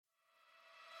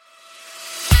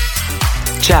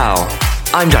Ciao,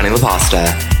 I'm Johnny LaPasta,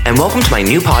 and welcome to my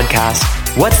new podcast,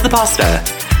 What's the Pasta?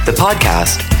 The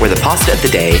podcast where the pasta of the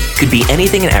day could be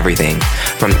anything and everything,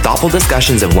 from thoughtful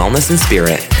discussions of wellness and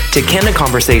spirit to candid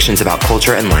conversations about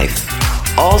culture and life,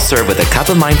 all served with a cup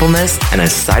of mindfulness and a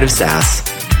side of sass.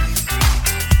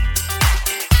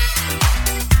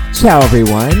 Ciao,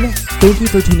 everyone. Thank you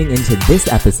for tuning into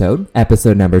this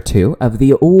episode number 2 of the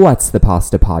What's the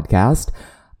Pasta podcast.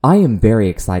 I am very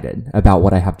excited about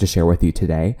what I have to share with you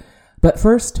today. But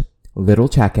first, little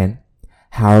check-in.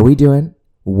 How are we doing?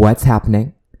 What's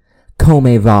happening? Come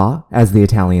va, as the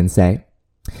Italians say.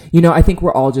 You know, I think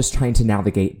we're all just trying to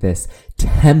navigate this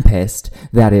tempest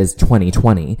that is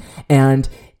 2020. And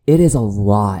it is a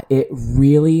lot. It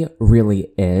really,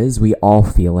 really is. We all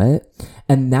feel it.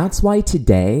 And that's why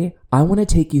today I want to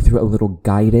take you through a little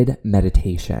guided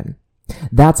meditation.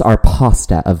 That's our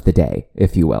pasta of the day,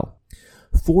 if you will.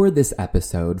 For this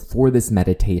episode, for this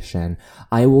meditation,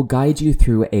 I will guide you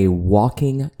through a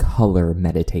walking color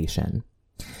meditation.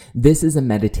 This is a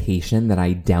meditation that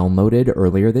I downloaded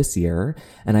earlier this year,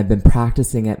 and I've been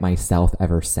practicing it myself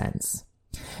ever since.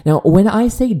 Now, when I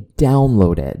say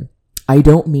downloaded, I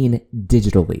don't mean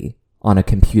digitally on a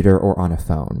computer or on a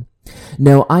phone.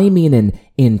 No, I mean an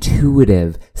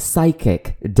intuitive,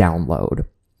 psychic download.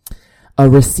 A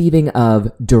receiving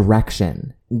of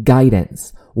direction,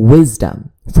 guidance,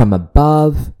 wisdom from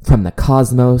above, from the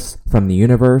cosmos, from the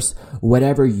universe,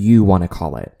 whatever you want to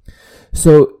call it.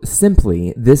 So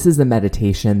simply, this is a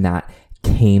meditation that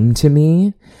came to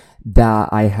me that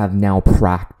I have now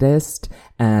practiced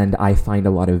and I find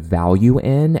a lot of value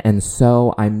in. And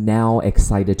so I'm now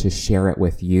excited to share it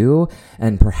with you,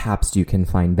 and perhaps you can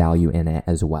find value in it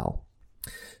as well.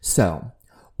 So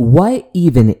what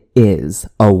even is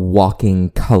a walking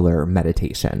color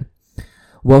meditation?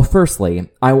 Well, firstly,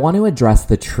 I want to address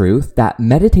the truth that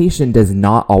meditation does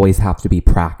not always have to be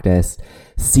practiced,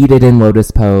 seated in lotus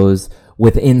pose,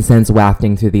 with incense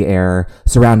wafting through the air,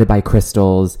 surrounded by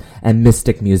crystals, and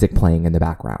mystic music playing in the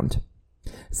background.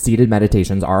 Seated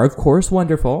meditations are, of course,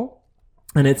 wonderful,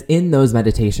 and it's in those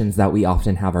meditations that we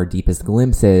often have our deepest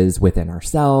glimpses within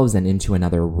ourselves and into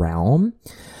another realm.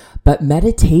 But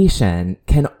meditation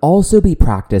can also be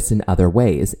practiced in other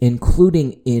ways,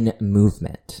 including in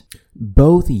movement.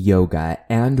 Both yoga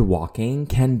and walking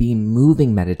can be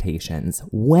moving meditations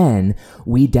when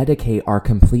we dedicate our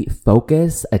complete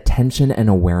focus, attention, and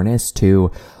awareness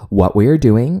to what we are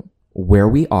doing, where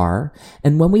we are,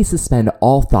 and when we suspend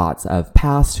all thoughts of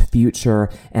past, future,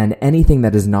 and anything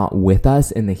that is not with us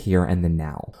in the here and the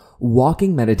now.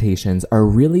 Walking meditations are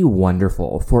really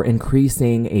wonderful for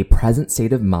increasing a present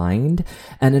state of mind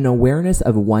and an awareness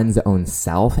of one's own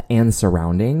self and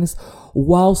surroundings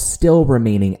while still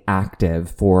remaining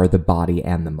active for the body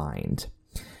and the mind.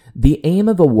 The aim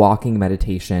of a walking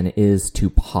meditation is to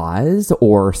pause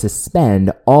or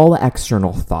suspend all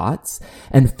external thoughts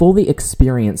and fully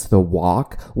experience the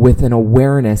walk with an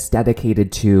awareness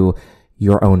dedicated to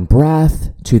your own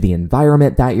breath, to the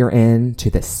environment that you're in,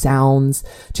 to the sounds,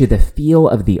 to the feel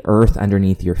of the earth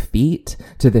underneath your feet,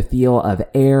 to the feel of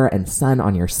air and sun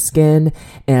on your skin,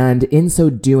 and in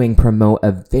so doing promote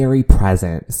a very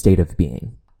present state of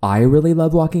being. I really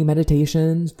love walking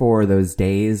meditations for those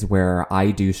days where I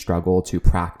do struggle to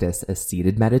practice a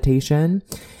seated meditation.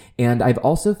 And I've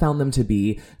also found them to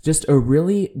be just a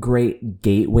really great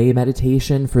gateway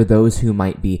meditation for those who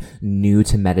might be new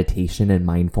to meditation and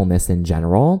mindfulness in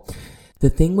general.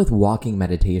 The thing with walking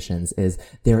meditations is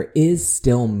there is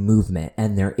still movement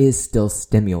and there is still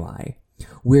stimuli.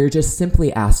 We're just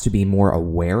simply asked to be more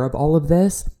aware of all of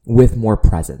this with more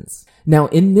presence. Now,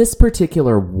 in this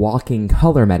particular walking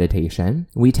color meditation,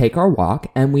 we take our walk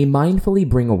and we mindfully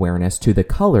bring awareness to the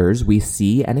colors we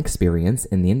see and experience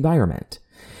in the environment.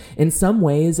 In some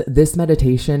ways, this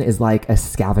meditation is like a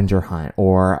scavenger hunt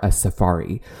or a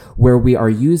safari, where we are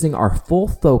using our full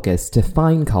focus to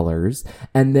find colors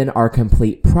and then our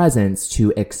complete presence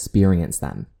to experience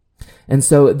them. And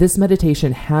so this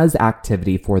meditation has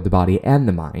activity for the body and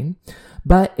the mind,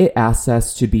 but it asks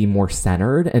us to be more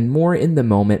centered and more in the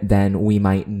moment than we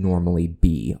might normally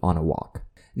be on a walk.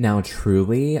 Now,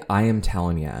 truly, I am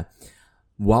telling you,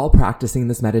 while practicing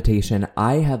this meditation,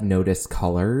 I have noticed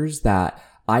colors that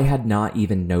I had not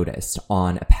even noticed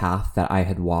on a path that I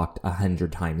had walked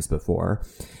 100 times before.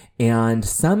 And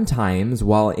sometimes,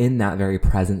 while in that very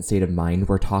present state of mind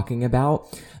we're talking about,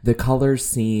 the colors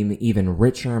seem even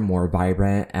richer, more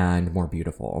vibrant, and more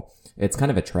beautiful. It's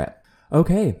kind of a trip.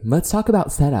 Okay, let's talk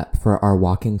about setup for our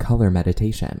walking color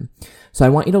meditation. So I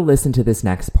want you to listen to this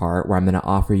next part where I'm going to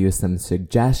offer you some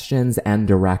suggestions and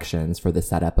directions for the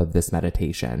setup of this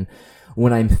meditation.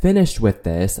 When I'm finished with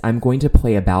this, I'm going to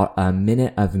play about a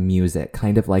minute of music,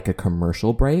 kind of like a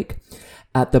commercial break.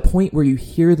 At the point where you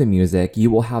hear the music, you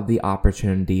will have the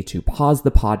opportunity to pause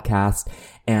the podcast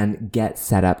and get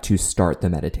set up to start the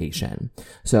meditation.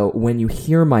 So when you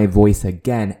hear my voice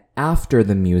again after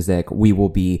the music, we will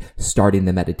be starting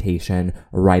the meditation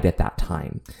right at that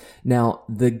time. Now,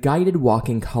 the guided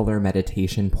walking color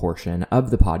meditation portion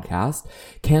of the podcast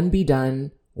can be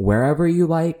done wherever you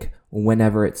like,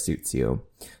 whenever it suits you.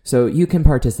 So you can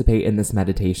participate in this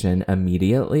meditation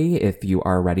immediately if you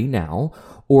are ready now,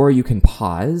 or you can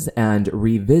pause and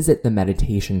revisit the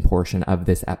meditation portion of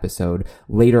this episode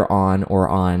later on or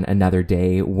on another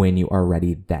day when you are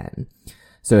ready then.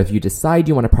 So if you decide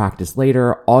you want to practice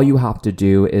later, all you have to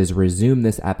do is resume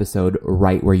this episode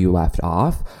right where you left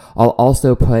off. I'll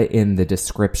also put in the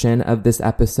description of this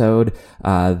episode,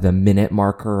 the minute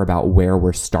marker about where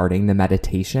we're starting the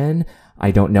meditation. I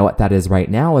don't know what that is right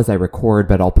now as I record,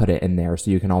 but I'll put it in there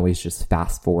so you can always just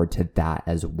fast forward to that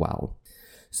as well.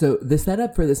 So the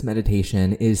setup for this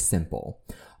meditation is simple.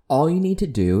 All you need to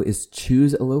do is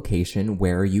choose a location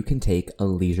where you can take a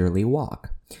leisurely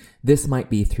walk. This might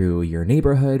be through your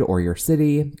neighborhood or your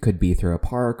city, could be through a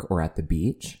park or at the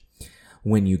beach.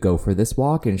 When you go for this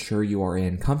walk, ensure you are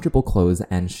in comfortable clothes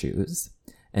and shoes.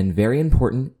 And very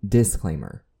important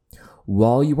disclaimer.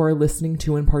 While you are listening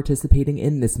to and participating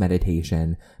in this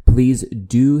meditation, please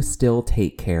do still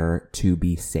take care to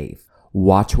be safe.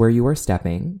 Watch where you are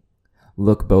stepping.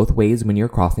 Look both ways when you're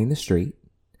crossing the street.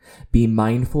 Be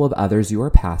mindful of others you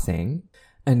are passing.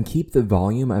 And keep the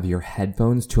volume of your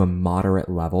headphones to a moderate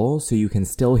level so you can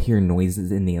still hear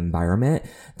noises in the environment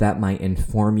that might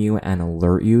inform you and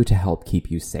alert you to help keep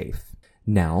you safe.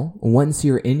 Now, once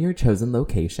you're in your chosen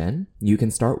location, you can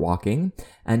start walking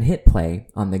and hit play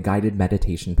on the guided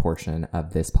meditation portion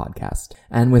of this podcast.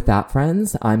 And with that,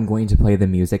 friends, I'm going to play the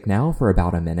music now for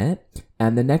about a minute.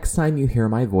 And the next time you hear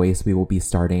my voice, we will be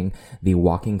starting the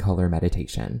walking color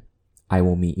meditation. I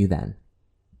will meet you then.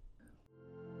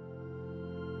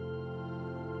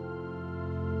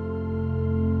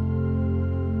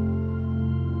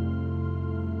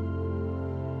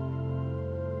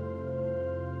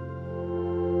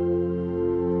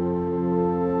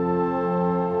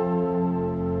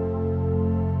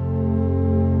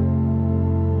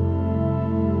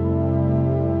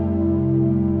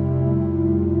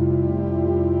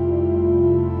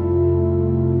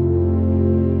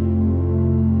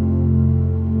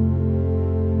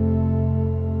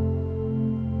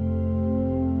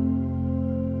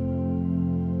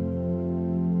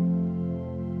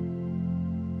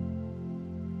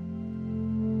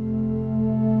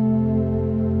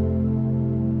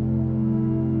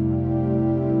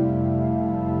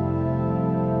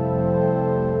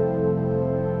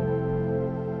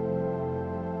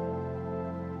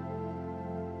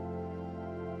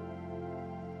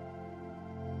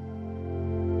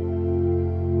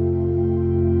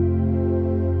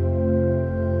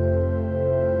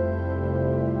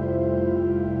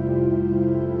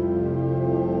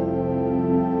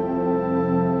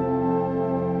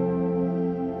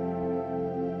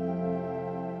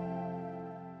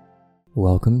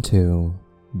 Welcome to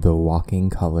the Walking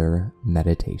Color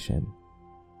Meditation.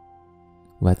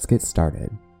 Let's get started.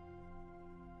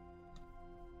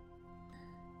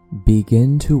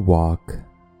 Begin to walk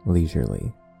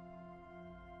leisurely.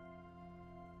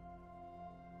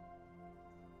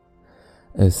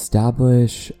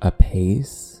 Establish a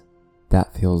pace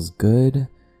that feels good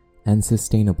and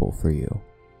sustainable for you.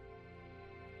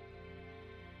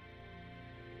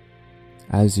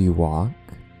 As you walk,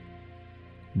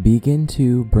 begin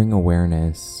to bring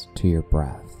awareness to your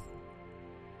breath.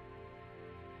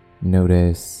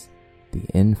 Notice the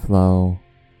inflow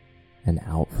and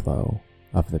outflow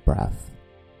of the breath.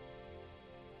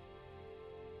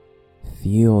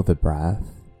 Feel the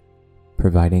breath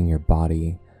providing your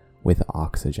body with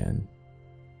oxygen,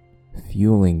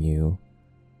 fueling you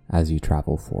as you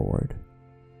travel forward.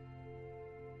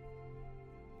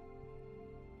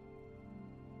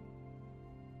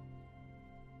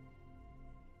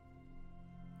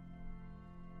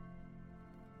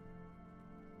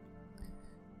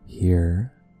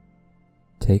 Here,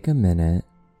 take a minute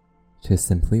to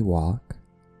simply walk,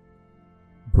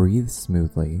 breathe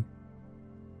smoothly,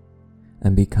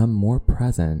 and become more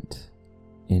present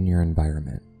in your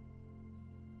environment.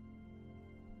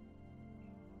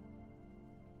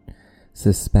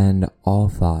 Suspend all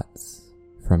thoughts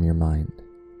from your mind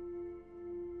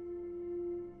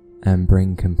and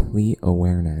bring complete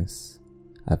awareness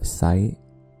of sight,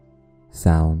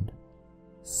 sound,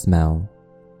 smell,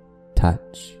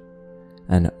 touch,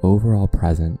 and overall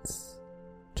presence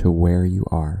to where you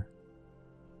are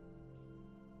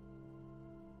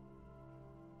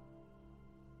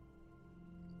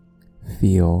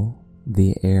Feel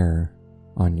the air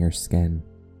on your skin.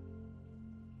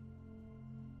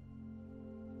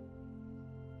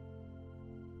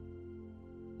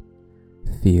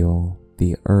 Feel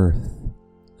the earth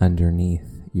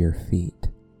underneath your feet.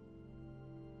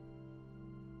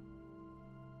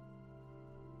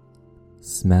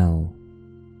 Smell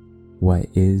what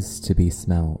is to be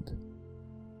smelled.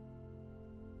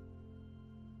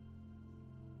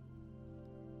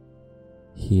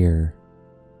 Hear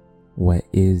what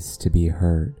is to be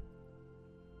heard.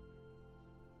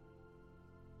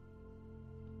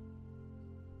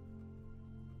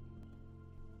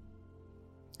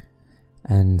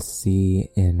 And see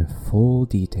in full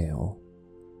detail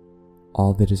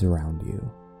all that is around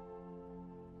you.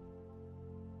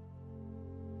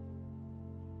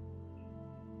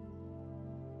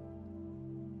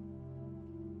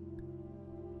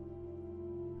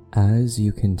 As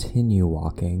you continue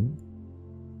walking,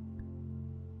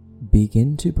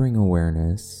 begin to bring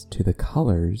awareness to the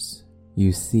colors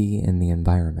you see in the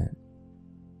environment.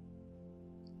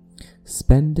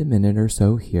 Spend a minute or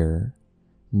so here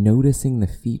noticing the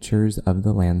features of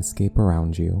the landscape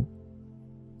around you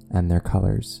and their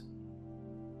colors.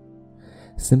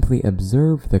 Simply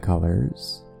observe the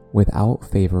colors without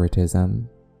favoritism,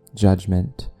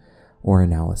 judgment, or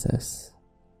analysis.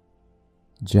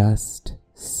 Just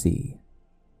see.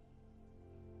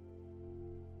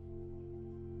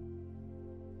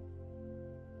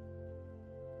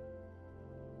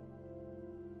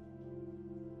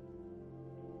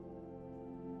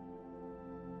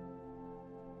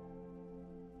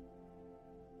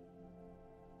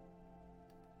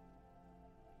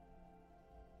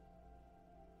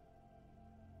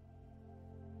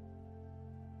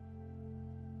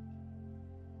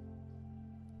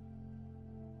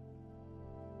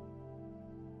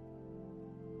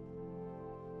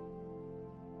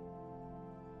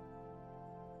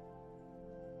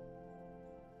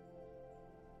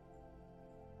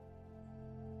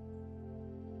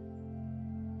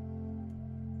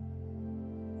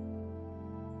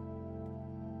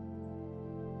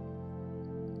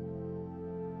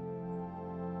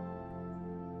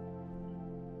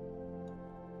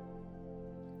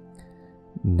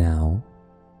 Now,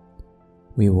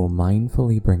 we will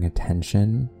mindfully bring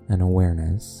attention and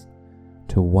awareness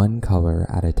to one color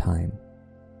at a time.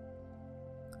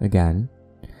 Again,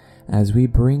 as we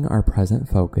bring our present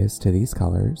focus to these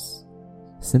colors,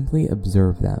 simply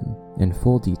observe them in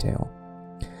full detail,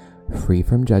 free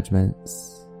from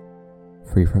judgments,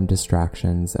 free from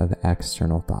distractions of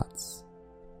external thoughts.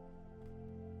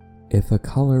 If a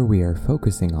color we are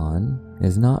focusing on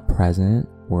is not present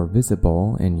or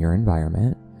visible in your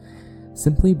environment,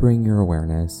 simply bring your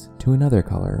awareness to another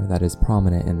color that is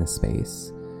prominent in the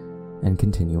space and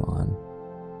continue on.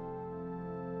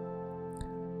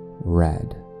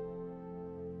 Red.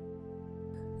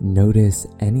 Notice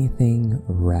anything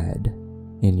red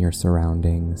in your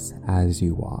surroundings as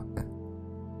you walk.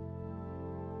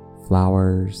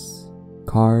 Flowers,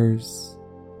 cars,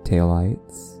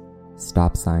 taillights,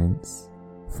 stop signs,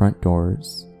 front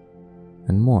doors,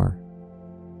 and more.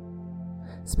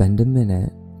 Spend a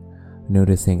minute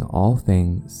noticing all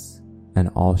things and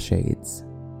all shades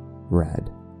red.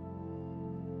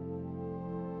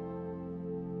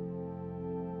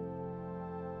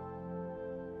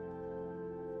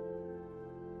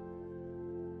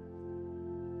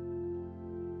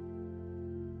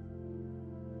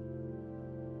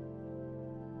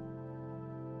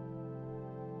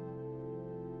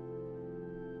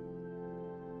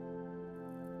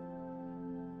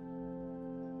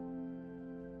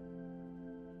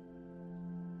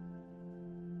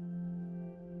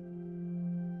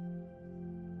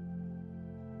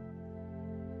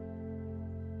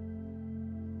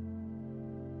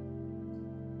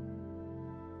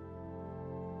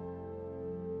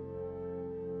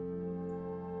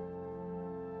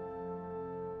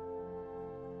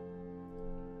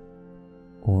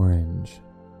 Orange.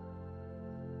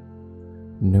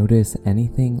 Notice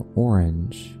anything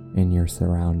orange in your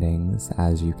surroundings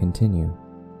as you continue.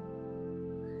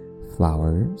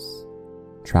 Flowers,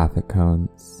 traffic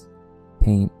cones,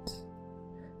 paint,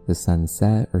 the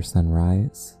sunset or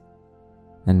sunrise,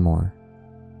 and more.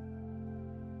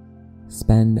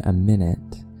 Spend a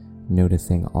minute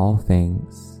noticing all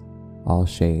things, all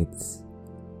shades,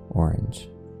 orange.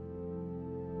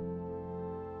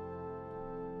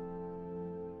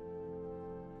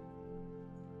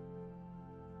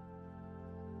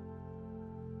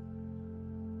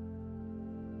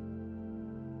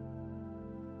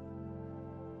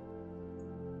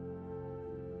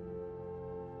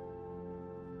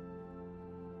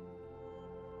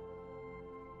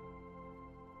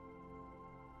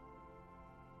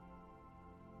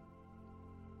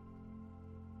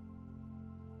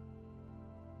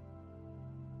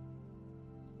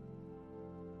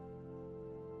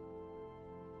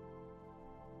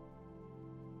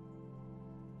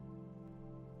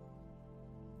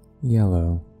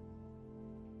 Yellow.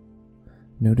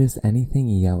 Notice anything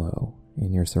yellow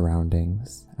in your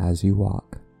surroundings as you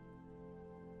walk.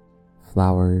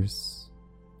 Flowers,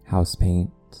 house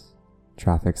paint,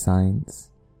 traffic signs,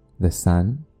 the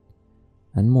sun,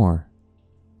 and more.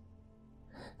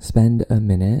 Spend a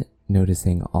minute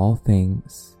noticing all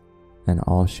things and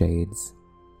all shades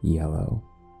yellow.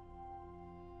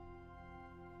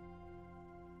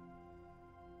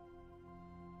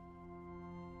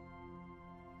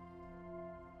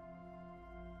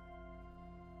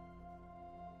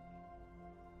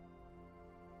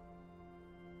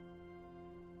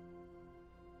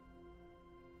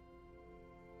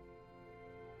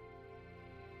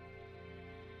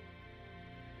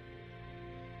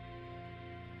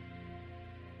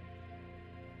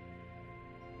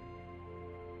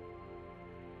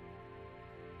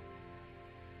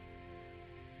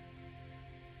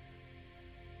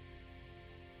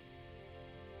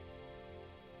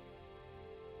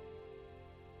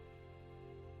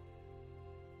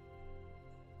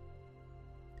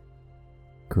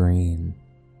 Green.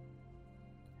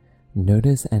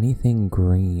 Notice anything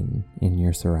green in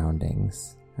your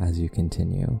surroundings as you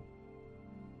continue.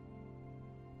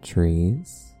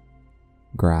 Trees,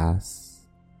 grass,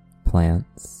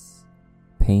 plants,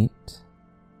 paint,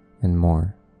 and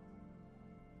more.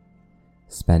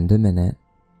 Spend a minute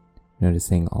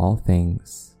noticing all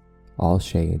things, all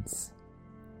shades,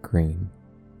 green.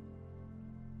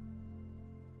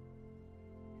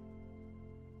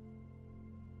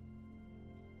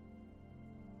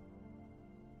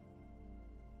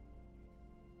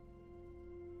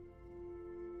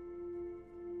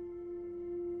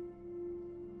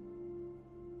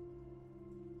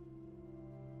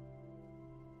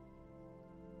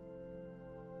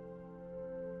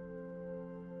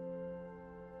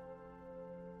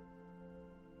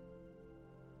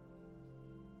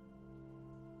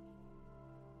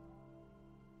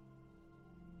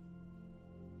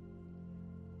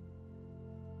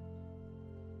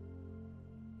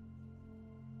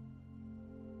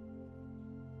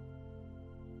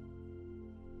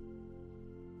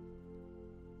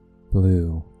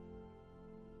 Blue.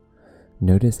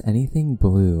 Notice anything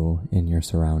blue in your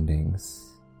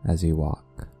surroundings as you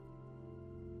walk.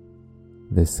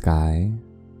 The sky,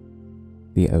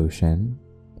 the ocean,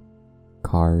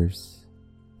 cars,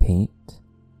 paint,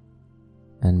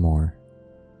 and more.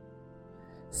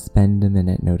 Spend a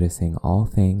minute noticing all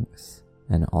things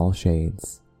and all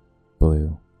shades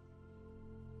blue.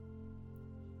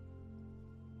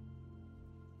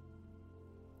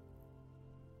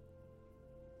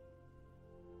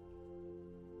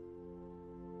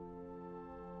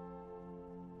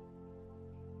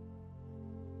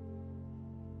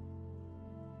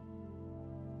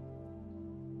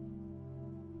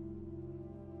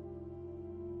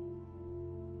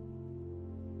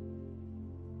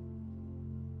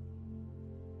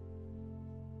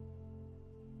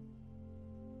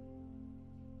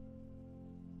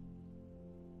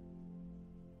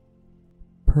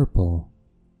 Purple.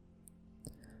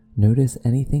 Notice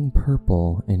anything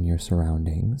purple in your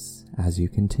surroundings as you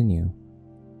continue.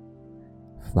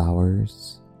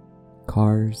 Flowers,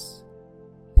 cars,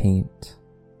 paint,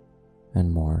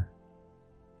 and more.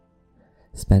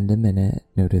 Spend a minute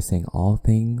noticing all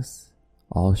things,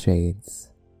 all shades,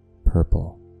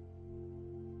 purple.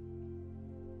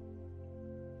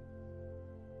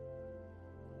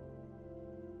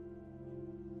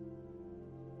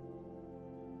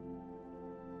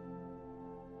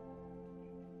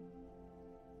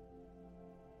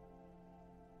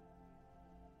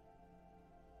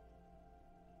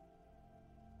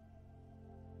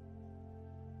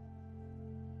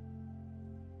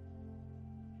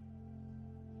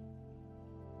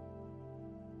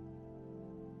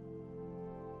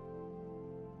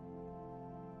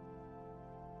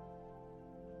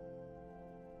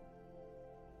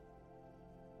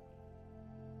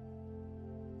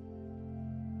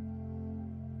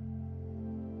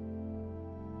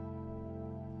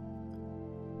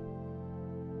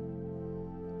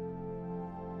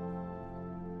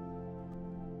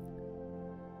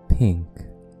 Pink.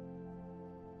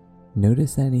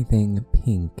 Notice anything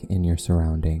pink in your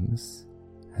surroundings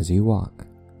as you walk.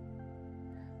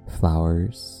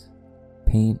 Flowers,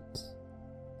 paint,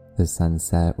 the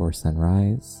sunset or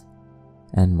sunrise,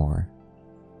 and more.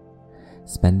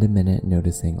 Spend a minute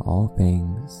noticing all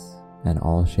things and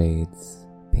all shades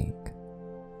pink.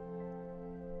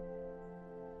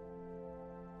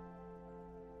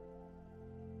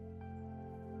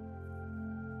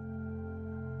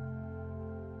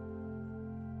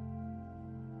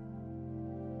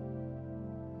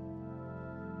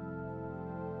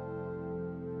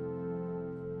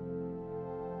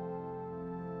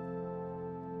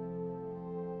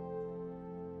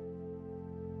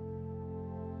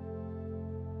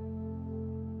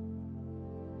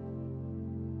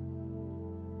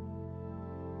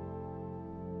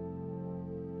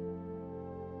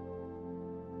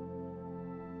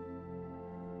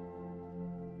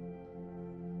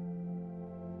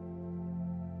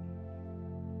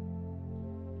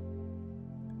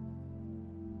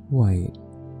 white.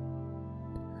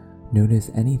 Notice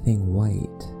anything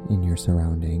white in your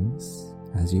surroundings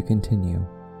as you continue.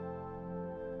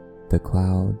 The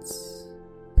clouds,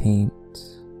 paint,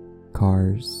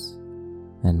 cars,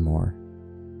 and more.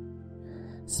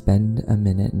 Spend a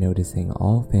minute noticing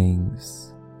all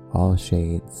things, all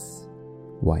shades,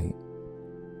 white.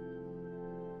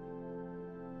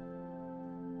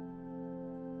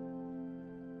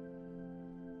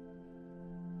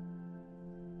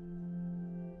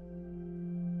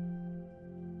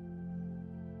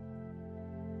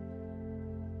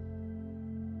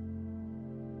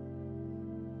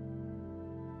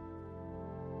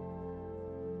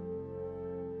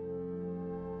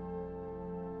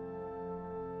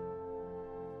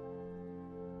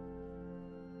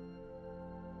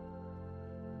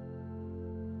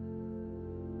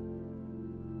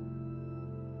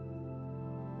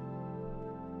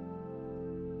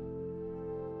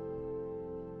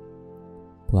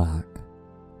 Black.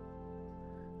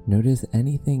 Notice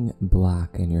anything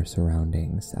black in your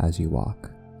surroundings as you walk.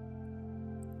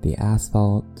 The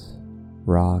asphalt,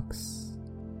 rocks,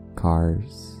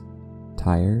 cars,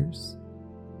 tires,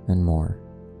 and more.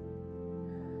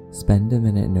 Spend a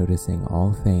minute noticing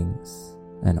all things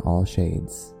and all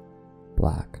shades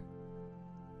black.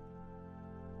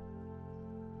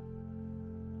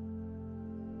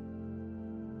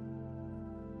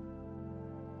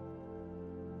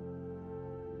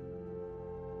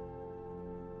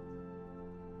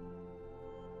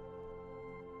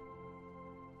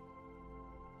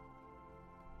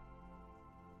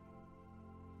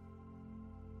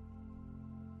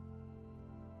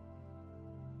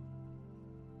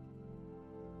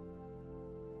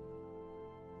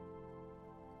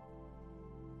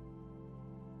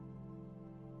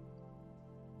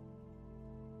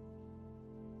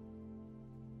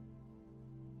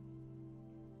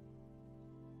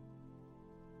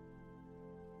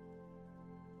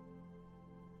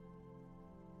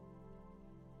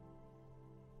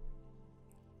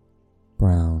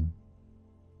 Brown.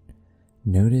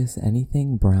 Notice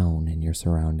anything brown in your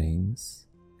surroundings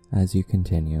as you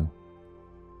continue.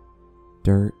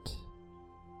 Dirt,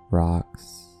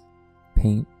 rocks,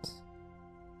 paint,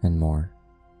 and more.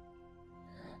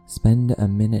 Spend a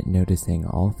minute noticing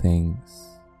all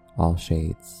things, all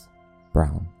shades,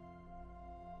 brown.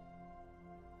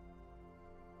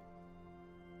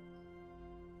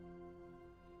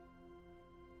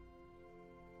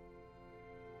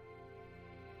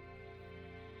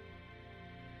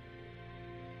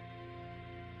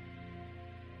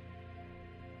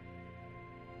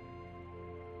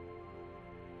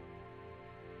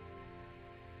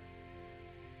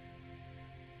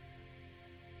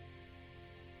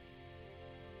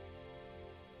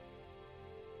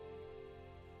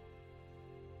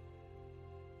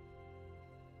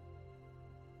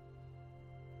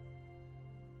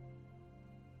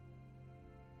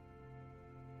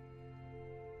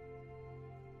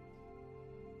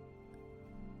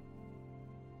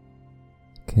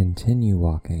 Continue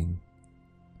walking,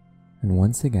 and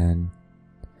once again,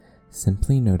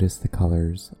 simply notice the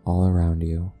colors all around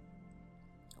you,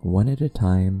 one at a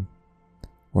time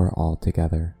or all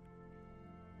together.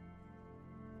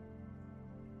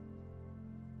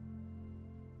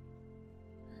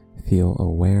 Feel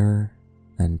aware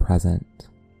and present.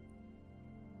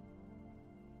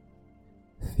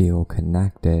 Feel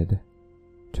connected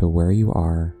to where you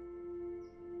are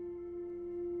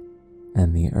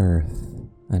and the earth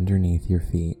underneath your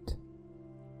feet.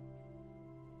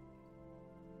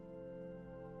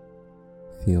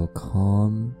 Feel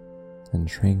calm and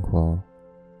tranquil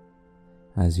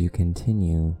as you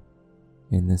continue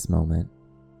in this moment.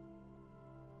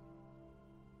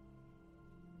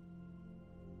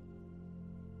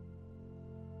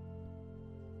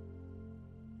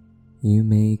 You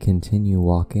may continue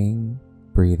walking,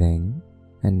 breathing,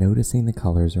 and noticing the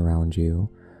colors around you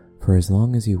for as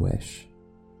long as you wish.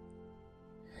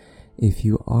 If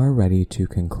you are ready to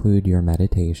conclude your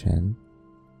meditation,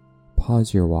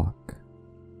 pause your walk.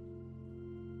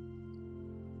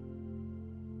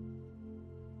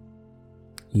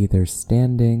 Either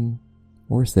standing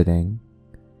or sitting,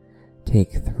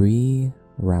 take 3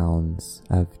 rounds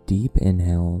of deep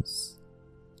inhales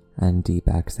and deep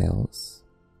exhales.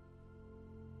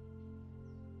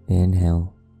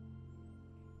 Inhale.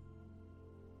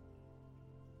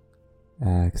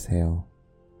 Exhale.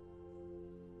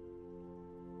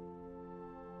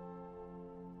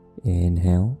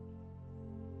 Inhale.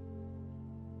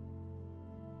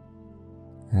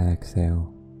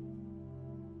 Exhale.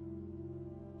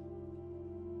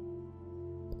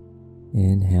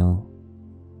 Inhale.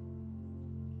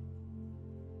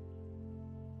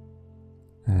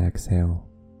 Exhale.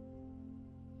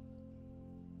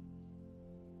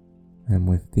 And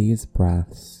with these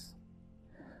breaths,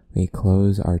 we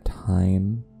close our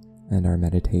time and our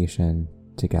meditation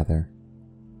together.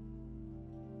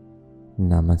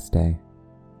 Namaste.